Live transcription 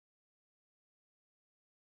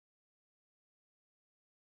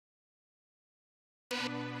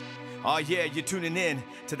Oh yeah, you're tuning in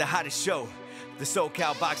to the hottest show, the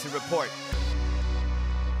SoCal Boxing Report.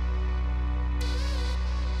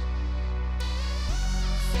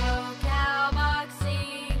 SoCal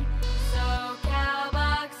Boxing, SoCal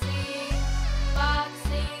Boxing,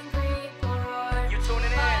 Boxing Report. You tuning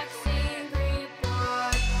in? Boxing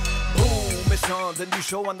Report. Boom, it's on the new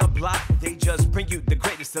show on the block. They just bring you the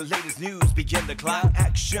greatest, the latest news. Begin the clock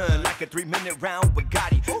action like a 3-minute round with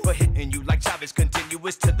Gotti. But hitting you like Chavez,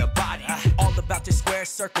 continuous to the body. All about the square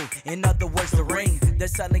circle, in other words, the ring. The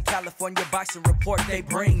Southern California Boxing Report, they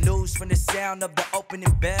bring news from the sound of the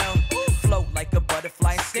opening bell. Float like a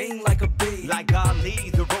butterfly and sting like a bee. Like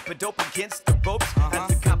Ali, the rope and dope against the ropes. As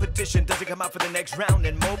the competition doesn't come out for the next round,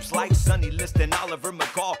 and mopes like Sonny Liston, Oliver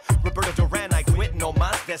McCall, Roberto Duran, I quit, no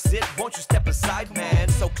mas, that's it. Won't you step aside, man?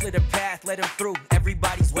 So clear the path, let him through.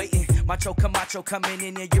 Everybody's waiting. Macho Camacho coming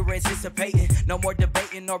in and you're anticipating. No more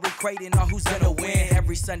debating or equating on who's gonna win.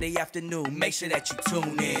 Every Sunday afternoon, make sure that you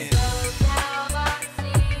tune in. SoCal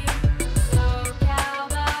Boxing, SoCal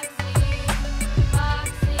Boxing,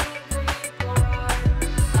 Boxing Report,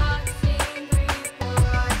 Boxing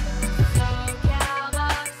Report, SoCal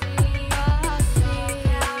Boxing,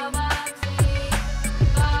 SoCal Boxing,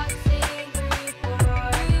 Boxing Report,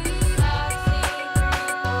 Boxing.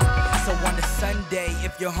 So on a Sunday,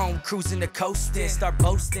 if you're home cruising the coastin', start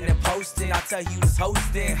boasting and posting. I'll tell you who's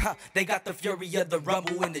hosting. They got the fury of the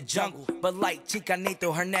rumble in the jungle, but like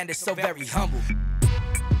Chicanito Hernandez, so very humble.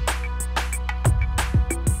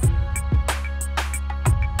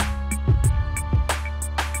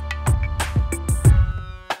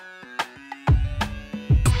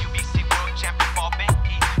 WBC World Champion Paul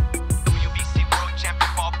Becky. WBC World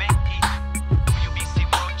Champion Paul Becky. WBC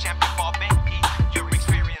World Champion Paul Becky. You're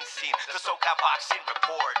experiencing the SoCal Boxing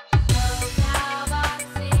Report. SoCal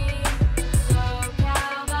Boxing,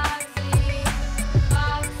 SoCal Boxing,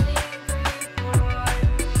 Boxing Report,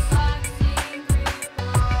 Boxing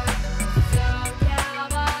Report, SoCal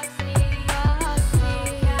Boxing,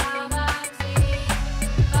 SoCal Boxing,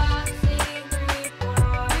 Boxing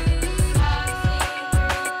Report, Boxing.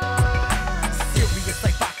 Serious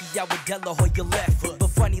like Pacquiao with De La Hoya left foot, but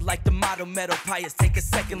funny like the motto Metal Pius. Take a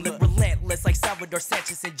second look, relentless like Salvador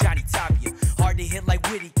Sanchez and Johnny Tapia. Hard to hit like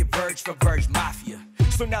Whitty can Verg from VergMafia.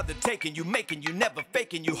 So now they're taking you, making you, never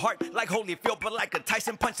faking you. Heart like Holyfield, but like a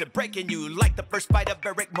Tyson punch and breaking you. Like the first fight of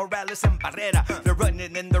Eric Morales and Barrera. They're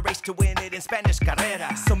running in the race to win it in Spanish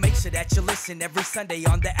Carrera. So make sure that you listen every Sunday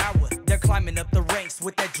on the hour. They're climbing up the ranks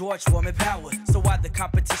with that George Foreman power. So while the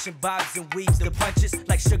competition bobs and weaves the punches,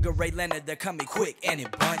 like Sugar Ray Leonard, they're coming quick and in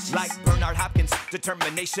bunches. Like Bernard Hopkins,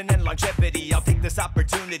 determination and longevity. I'll take this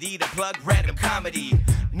opportunity to plug random comedy,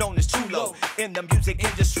 known as Chulo in the music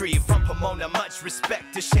industry. From Pomona, much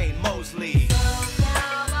respect to Shane Mosley. SoCal